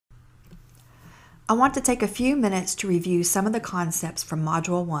I want to take a few minutes to review some of the concepts from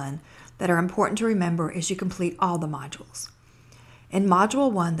Module 1 that are important to remember as you complete all the modules. In Module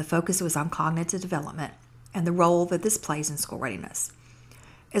 1, the focus was on cognitive development and the role that this plays in school readiness.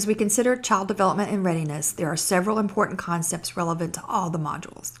 As we consider child development and readiness, there are several important concepts relevant to all the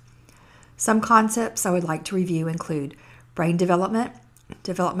modules. Some concepts I would like to review include brain development,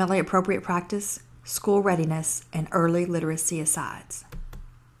 developmentally appropriate practice, school readiness, and early literacy asides.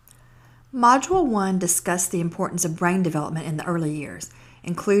 Module 1 discussed the importance of brain development in the early years,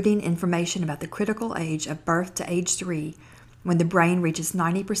 including information about the critical age of birth to age 3, when the brain reaches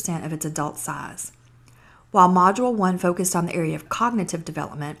 90% of its adult size. While Module 1 focused on the area of cognitive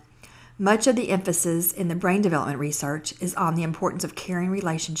development, much of the emphasis in the brain development research is on the importance of caring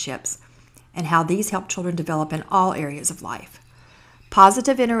relationships and how these help children develop in all areas of life.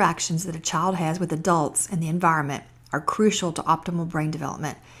 Positive interactions that a child has with adults and the environment are crucial to optimal brain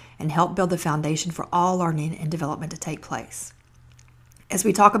development and help build the foundation for all learning and development to take place. As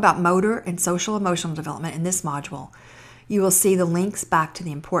we talk about motor and social emotional development in this module, you will see the links back to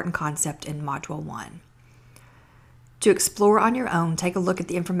the important concept in Module 1. To explore on your own, take a look at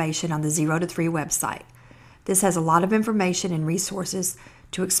the information on the 0 to 3 website. This has a lot of information and resources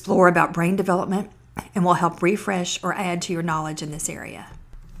to explore about brain development and will help refresh or add to your knowledge in this area.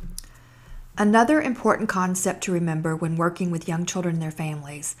 Another important concept to remember when working with young children and their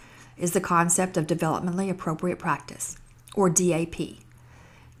families is the concept of developmentally appropriate practice, or DAP.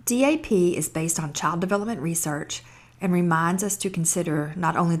 DAP is based on child development research and reminds us to consider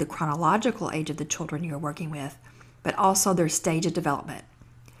not only the chronological age of the children you are working with, but also their stage of development.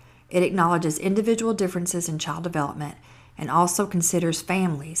 It acknowledges individual differences in child development and also considers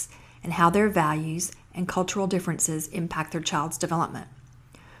families and how their values and cultural differences impact their child's development.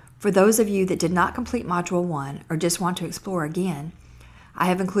 For those of you that did not complete Module 1 or just want to explore again, I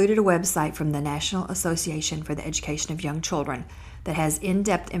have included a website from the National Association for the Education of Young Children that has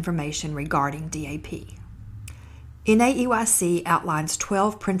in-depth information regarding DAP. NAEYC outlines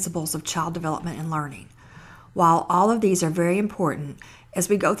 12 principles of child development and learning. While all of these are very important, as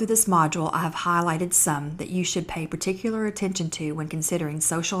we go through this module, I have highlighted some that you should pay particular attention to when considering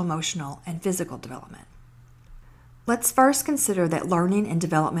social, emotional, and physical development. Let's first consider that learning and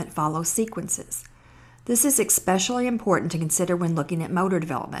development follow sequences. This is especially important to consider when looking at motor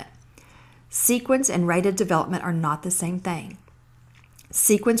development. Sequence and rate of development are not the same thing.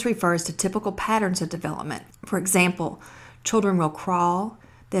 Sequence refers to typical patterns of development. For example, children will crawl,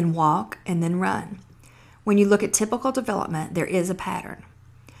 then walk, and then run. When you look at typical development, there is a pattern.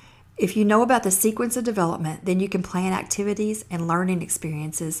 If you know about the sequence of development, then you can plan activities and learning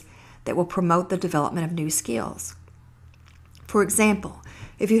experiences that will promote the development of new skills. For example,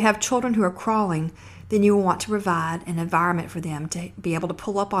 if you have children who are crawling, then you will want to provide an environment for them to be able to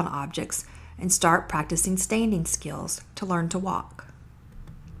pull up on objects and start practicing standing skills to learn to walk.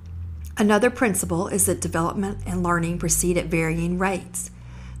 Another principle is that development and learning proceed at varying rates.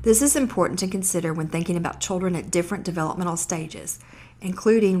 This is important to consider when thinking about children at different developmental stages,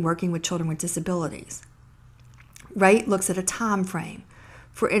 including working with children with disabilities. Rate looks at a time frame.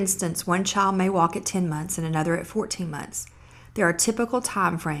 For instance, one child may walk at 10 months and another at 14 months. There are typical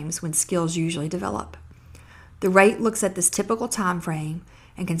time frames when skills usually develop. The rate looks at this typical time frame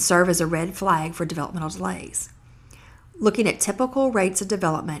and can serve as a red flag for developmental delays. Looking at typical rates of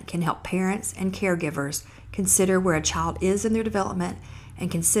development can help parents and caregivers consider where a child is in their development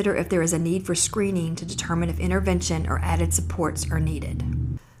and consider if there is a need for screening to determine if intervention or added supports are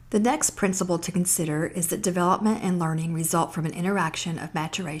needed. The next principle to consider is that development and learning result from an interaction of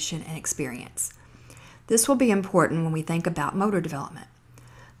maturation and experience. This will be important when we think about motor development.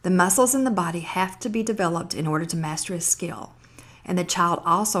 The muscles in the body have to be developed in order to master a skill, and the child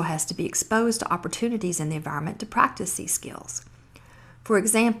also has to be exposed to opportunities in the environment to practice these skills. For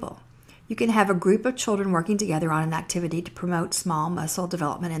example, you can have a group of children working together on an activity to promote small muscle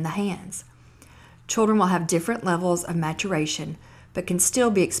development in the hands. Children will have different levels of maturation, but can still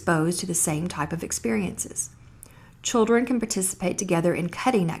be exposed to the same type of experiences. Children can participate together in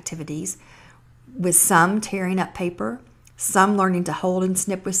cutting activities, with some tearing up paper, some learning to hold and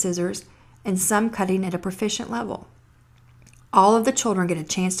snip with scissors, and some cutting at a proficient level. All of the children get a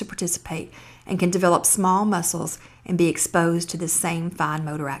chance to participate and can develop small muscles and be exposed to the same fine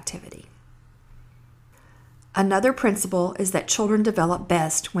motor activity. Another principle is that children develop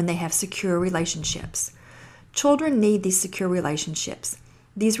best when they have secure relationships. Children need these secure relationships.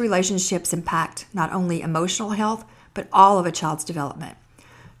 These relationships impact not only emotional health, but all of a child's development.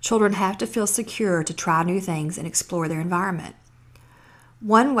 Children have to feel secure to try new things and explore their environment.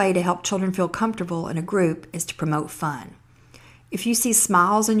 One way to help children feel comfortable in a group is to promote fun. If you see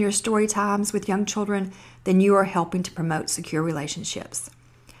smiles in your story times with young children, then you are helping to promote secure relationships.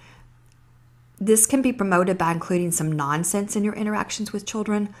 This can be promoted by including some nonsense in your interactions with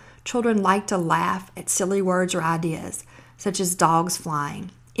children. Children like to laugh at silly words or ideas, such as dogs flying,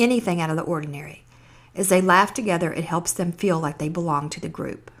 anything out of the ordinary. As they laugh together, it helps them feel like they belong to the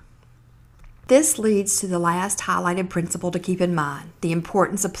group. This leads to the last highlighted principle to keep in mind, the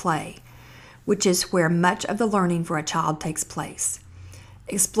importance of play, which is where much of the learning for a child takes place.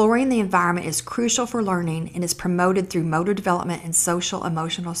 Exploring the environment is crucial for learning and is promoted through motor development and social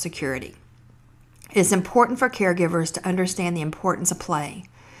emotional security. It is important for caregivers to understand the importance of play.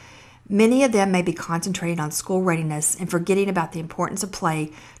 Many of them may be concentrating on school readiness and forgetting about the importance of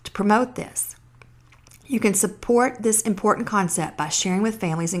play to promote this. You can support this important concept by sharing with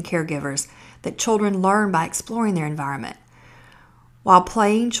families and caregivers that children learn by exploring their environment. While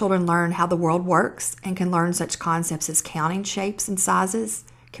playing, children learn how the world works and can learn such concepts as counting shapes and sizes,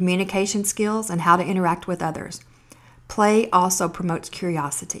 communication skills, and how to interact with others. Play also promotes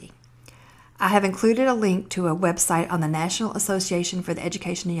curiosity. I have included a link to a website on the National Association for the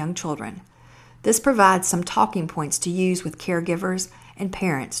Education of Young Children. This provides some talking points to use with caregivers and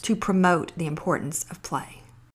parents to promote the importance of play.